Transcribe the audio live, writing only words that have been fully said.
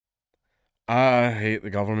I hate the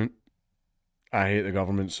government. I hate the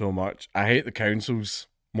government so much. I hate the councils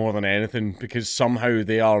more than anything because somehow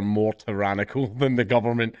they are more tyrannical than the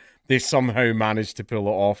government. They somehow manage to pull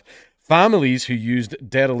it off. Families who used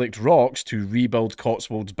derelict rocks to rebuild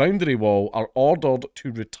Cotswold's boundary wall are ordered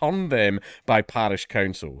to return them by parish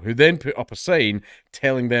council, who then put up a sign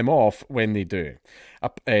telling them off when they do.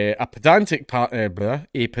 A pedantic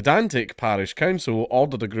parish council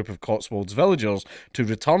ordered a group of Cotswolds villagers to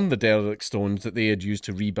return the derelict stones that they had used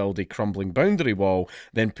to rebuild a crumbling boundary wall,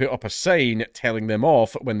 then put up a sign telling them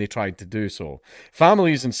off when they tried to do so.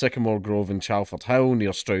 Families in Sycamore Grove and Chalford Hill,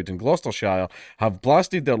 near Stroud in Gloucestershire, have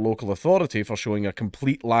blasted their local authority for showing a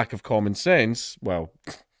complete lack of common sense. Well,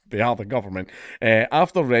 they are the government,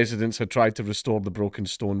 after residents had tried to restore the broken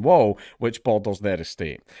stone wall which borders their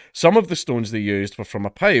estate. Some of the stones they used were from a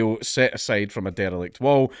pile set aside from a derelict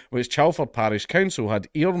wall, which Chalford Parish Council had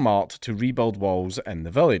earmarked to rebuild walls in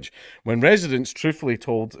the village. When residents truthfully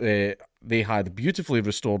told they had beautifully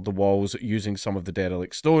restored the walls using some of the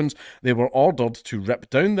derelict stones, they were ordered to rip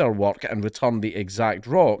down their work and return the exact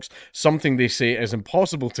rocks, something they say is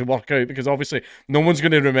impossible to work out because obviously no one's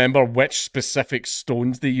going to remember which specific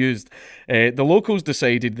stones they used. The locals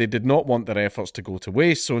decided they did not want their efforts to go to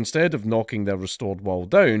waste, so instead of knocking their restored wall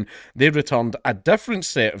down, they returned a different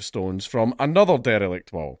set of stones from another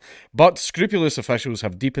derelict wall. But scrupulous officials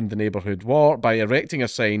have deepened the neighbourhood war by erecting a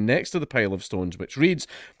sign next to the pile of stones which reads,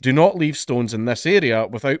 "Do not leave stones in this area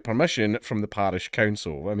without permission from the parish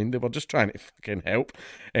council." I mean, they were just trying to fucking help.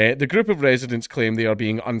 The group of residents claim they are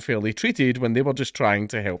being unfairly treated when they were just trying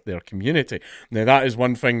to help their community. Now, that is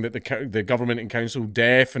one thing that the government and council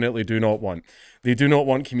definitely do not want. They do not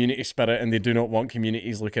want community spirit, and they do not want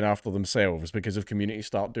communities looking after themselves, because if communities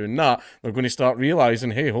start doing that, they're going to start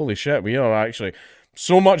realising, hey, holy shit, we are actually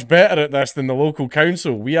so much better at this than the local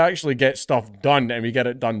council. We actually get stuff done, and we get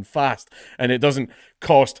it done fast, and it doesn't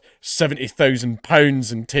cost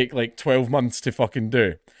 £70,000 and take like 12 months to fucking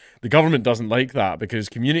do. The government doesn't like that, because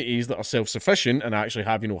communities that are self-sufficient and actually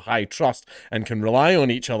have, high trust and can rely on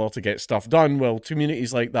each other to get stuff done, well,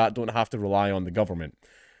 communities like that don't have to rely on the government.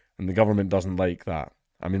 And the government doesn't like that.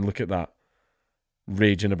 I mean, look at that.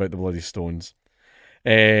 Raging about the bloody stones.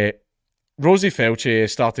 Rosie Felche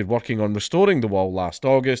started working on restoring the wall last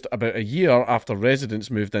August, about a year after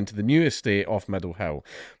residents moved into the new estate off Middle Hill.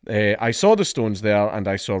 I saw the stones there, and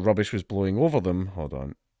I saw rubbish was blowing over them. Hold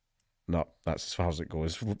on. No, that's as far as it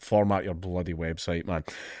goes. Format your bloody website, man.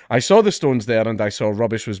 I saw the stones there, and I saw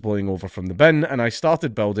rubbish was blowing over from the bin, and I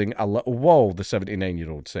started building a little wall, the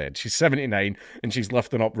 79-year-old said. She's 79, and she's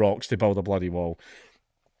lifting up rocks to build a bloody wall.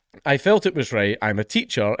 I felt it was right. I'm a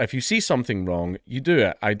teacher. If you see something wrong, you do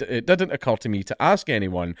it. It didn't occur to me to ask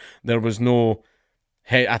anyone. There was no...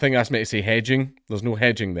 I think that's meant to say hedging. There's no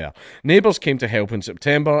hedging there. Neighbours came to help in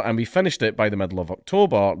September, and we finished it by the middle of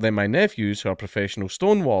October. Then my nephews, who are professional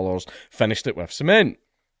stonewallers, finished it with cement.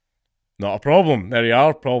 Not a problem. There you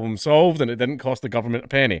are. Problem solved, and it didn't cost the government a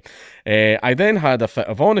penny. I then had a fit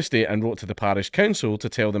of honesty and wrote to the parish council to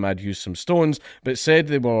tell them I'd used some stones, but it said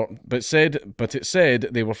they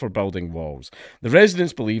were for building walls. The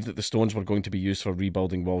residents believed that the stones were going to be used for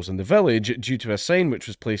rebuilding walls in the village due to a sign which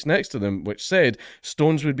was placed next to them which said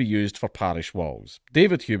stones would be used for parish walls.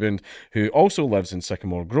 David Huband, who also lives in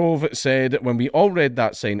Sycamore Grove, said, "When we all read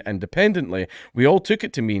that sign independently, we all took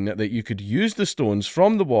it to mean that you could use the stones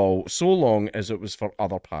from the wall so long as it was for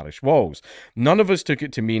other parish walls. None of us took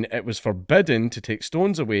it to mean it was forbidden to take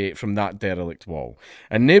stones away from that derelict wall."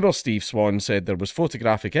 And neighbour Steve Swan said there was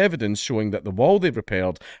photographic evidence showing that the wall they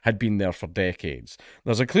repaired had been there for decades.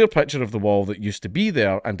 "There's a clear picture of the wall that used to be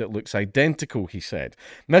there, and it looks identical," he said.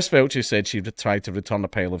 Miss Felche said she tried to return a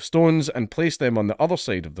pile of stones and place them on the other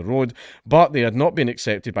side of the road, but they had not been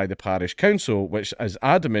accepted by the parish council, which is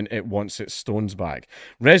adamant it wants its stones back.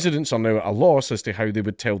 Residents are now at a loss as to how they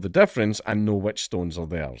would tell the difference and know which stones are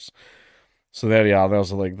theirs. So there you are.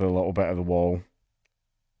 There's like the little bit of the wall.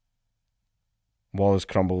 Wall is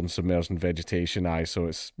crumbled and submerged in vegetation. Aye, so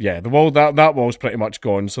it's, yeah, the wall, that wall's pretty much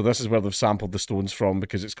gone. So this is where they've sampled the stones from,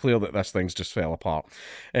 because it's clear that this thing's just fell apart.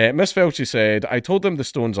 Miss Felche said, "I told them the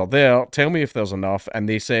stones are there. Tell me if there's enough." And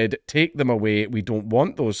they said, "Take them away. We don't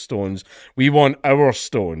want those stones. We want our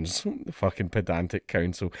stones." Fucking pedantic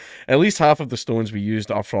council. "At least half of the stones we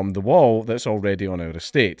used are from the wall that's already on our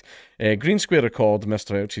estate." Green Square Record, Miss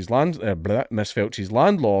Felche's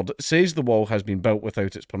landlord, says the wall has been built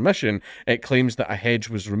without its permission. It claims that a hedge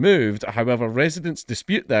was removed. However, residents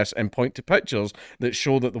dispute this and point to pictures that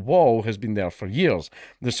show that the wall has been there for years.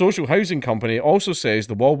 The social housing company also says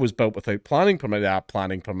the wall was built without planning permission.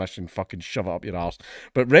 Planning permission, fucking shove it up your arse.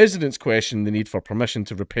 But residents question the need for permission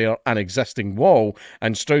to repair an existing wall,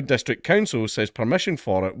 and Stroud District Council says permission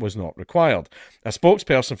for it was not required. A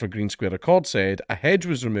spokesperson for Green Square Accord said, a hedge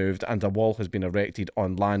was removed and a wall has been erected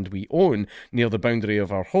on land we own near the boundary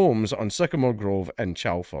of our homes on Sycamore Grove in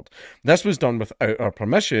Chalford. This was done without our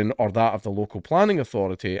permission or that of the local planning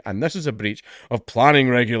authority, and this is a breach of planning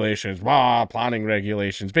regulations. Planning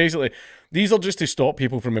regulations. Basically, these are just to stop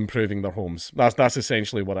people from improving their homes. That's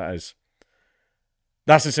essentially what it is.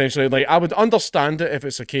 That's essentially, like, I would understand it if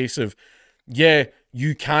it's a case of, yeah,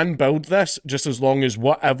 you can build this just as long as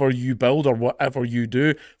whatever you build or whatever you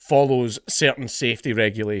do follows certain safety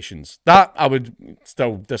regulations. That I would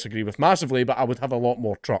still disagree with massively, but I would have a lot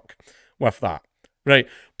more truck with that. Right?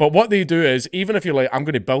 But what they do is, even if you're like, I'm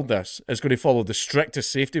going to build this, it's going to follow the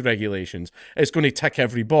strictest safety regulations, it's going to tick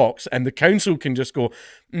every box, and the council can just go,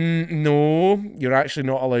 no, you're actually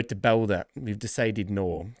not allowed to build it. We've decided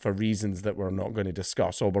no, for reasons that we're not going to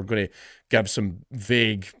discuss, or we're going to give some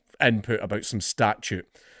vague input about some statute,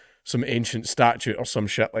 some ancient statute or some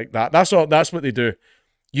shit like that. That's what they do.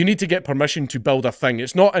 You need to get permission to build a thing.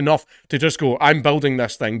 It's not enough to just go, I'm building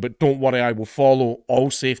this thing, but don't worry, I will follow all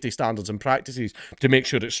safety standards and practices to make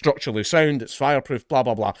sure it's structurally sound, it's fireproof, blah,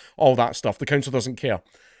 blah, blah, all that stuff. The council doesn't care.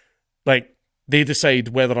 Like, they decide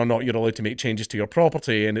whether or not you're allowed to make changes to your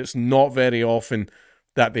property, and it's not very often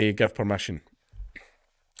that they give permission,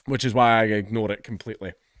 which is why I ignore it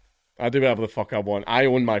completely. I do whatever the fuck I want. I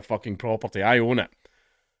own my fucking property. I own it.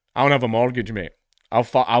 I don't have a mortgage, mate.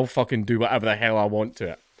 I'll fucking do whatever the hell I want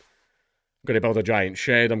to it. I'm going to build a giant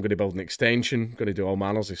shed. I'm going to build an extension. I'm going to do all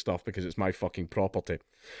manners of stuff because it's my fucking property.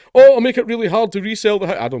 Oh, I'll make it really hard to resell the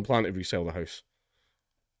house. I don't plan to resell the house.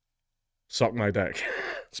 Suck my dick.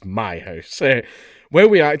 It's my house. Where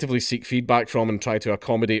we actively seek feedback from and try to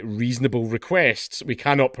accommodate reasonable requests, we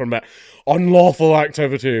cannot permit unlawful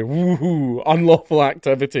activity. Woohoo! Unlawful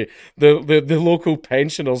activity. The local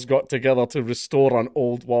pensioners got together to restore an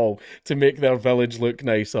old wall to make their village look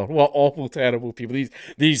nicer. What awful, terrible people.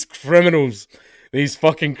 These criminals. These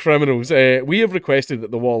fucking criminals. We have requested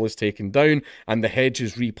that the wall is taken down and the hedge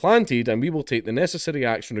is replanted, and we will take the necessary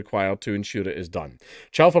action required to ensure it is done.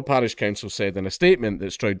 Chalford Parish Council said in a statement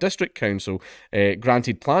that Stroud District Council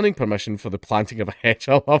granted planning permission for the planting of a hedge.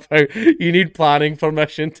 I love how you need planning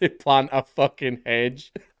permission to plant a fucking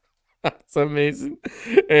hedge. That's amazing.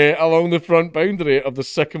 Along the front boundary of the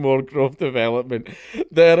Sycamore Grove development.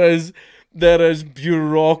 There is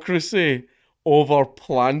bureaucracy over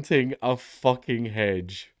planting a fucking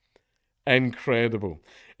hedge. Incredible.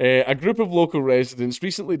 A group of local residents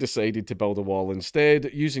recently decided to build a wall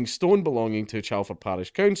instead, using stone belonging to Chalford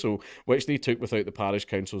Parish Council, which they took without the Parish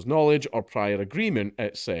Council's knowledge or prior agreement,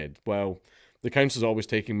 it said. Well, the council's always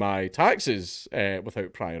taking my taxes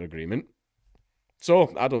without prior agreement.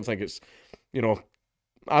 So, I don't think it's, you know,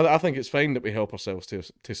 I think it's fine that we help ourselves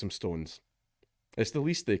to some stones. It's the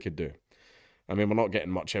least they could do. I mean, we're not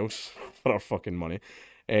getting much else for our fucking money.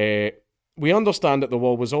 We understand that the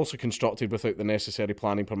wall was also constructed without the necessary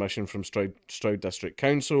planning permission from Stroud District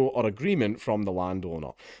Council or agreement from the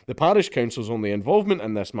landowner. The Parish Council's only involvement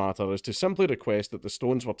in this matter is to simply request that the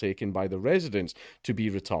stones were taken by the residents to be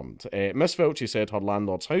returned. Miss Filchie said her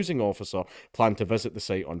landlord's housing officer planned to visit the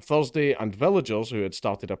site on Thursday, and villagers who had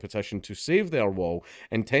started a petition to save their wall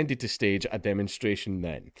intended to stage a demonstration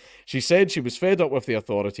then. She said she was fed up with the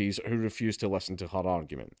authorities who refused to listen to her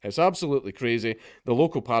argument. It's absolutely crazy. The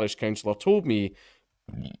local parish councillor told me,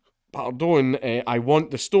 pardon, I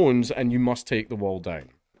want the stones and you must take the wall down.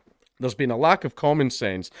 There's been a lack of common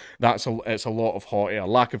sense. It's a lot of hot air.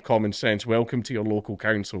 Lack of common sense. Welcome to your local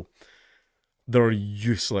council. They're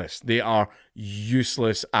useless. They are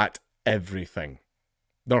useless at everything.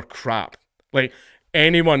 They're crap. Like,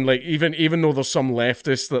 anyone, like, even though there's some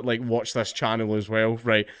leftists that, like, watch this channel as well,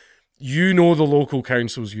 right? You know the local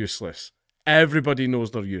council's useless. Everybody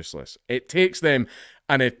knows they're useless. It takes them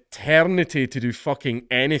an eternity to do fucking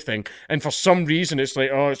anything, and for some reason it's like,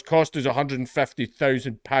 oh, it's cost us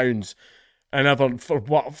 £150,000 and for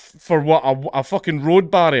what a fucking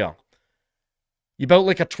road barrier. You built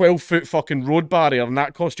like a 12-foot fucking road barrier and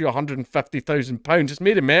that cost you £150,000. It's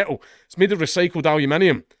made of metal. It's made of recycled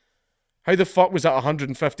aluminium. How the fuck was that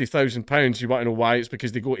 £150,000? You want to know why? It's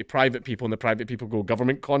because they go to private people and the private people go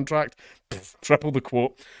government contract. Pff, triple the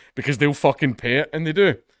quote. Because they'll fucking pay it, and they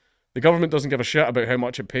do. The government doesn't give a shit about how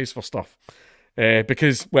much it pays for stuff.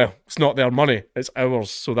 Because, well, it's not their money, it's ours,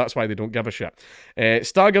 so that's why they don't give a shit.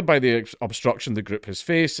 Staggered by the obstruction the group has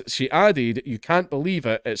faced, she added, "You can't believe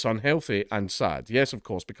it, it's unhealthy and sad." Yes, of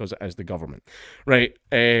course, because it is the government. Right,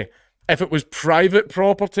 if it was private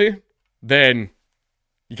property, then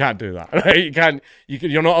you can't do that, right?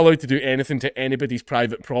 You're not allowed to do anything to anybody's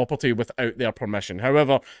private property without their permission.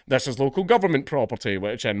 However, this is local government property,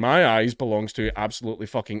 which in my eyes belongs to absolutely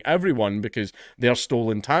fucking everyone because their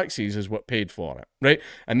stolen taxes is what paid for it, right?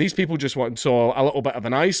 And these people just saw a little bit of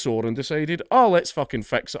an eyesore and decided, oh, let's fucking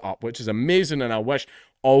fix it up, which is amazing, and I wish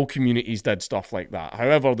all communities did stuff like that.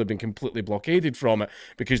 However, they've been completely blockaded from it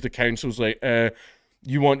because the council's like,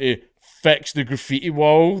 you want to fix the graffiti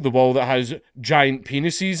wall, the wall that has giant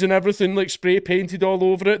penises and everything like spray painted all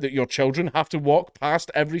over it that your children have to walk past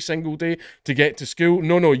every single day to get to school.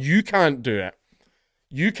 No, you can't do it.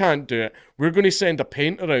 You can't do it. We're going to send a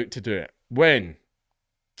painter out to do it. When?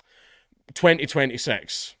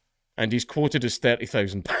 2026. And he's quoted as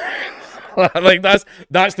 £30,000. Like,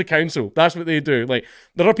 that's the council. That's what they do. Like,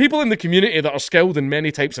 there are people in the community that are skilled in many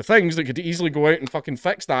types of things that could easily go out and fucking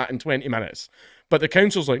fix that in 20 minutes. But the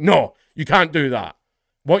council's like, no, you can't do that.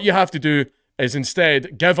 What you have to do is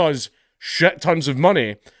instead give us shit tons of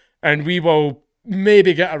money and we will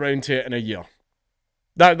maybe get around to it in a year.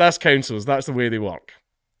 That's councils. That's the way they work.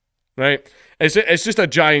 Right? It's just a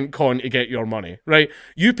giant con to get your money. Right?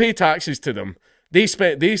 You pay taxes to them. They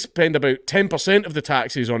spend about 10% of the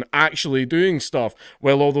taxes on actually doing stuff,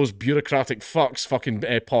 while all those bureaucratic fucks fucking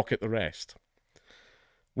pocket the rest.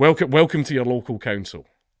 Welcome to your local council.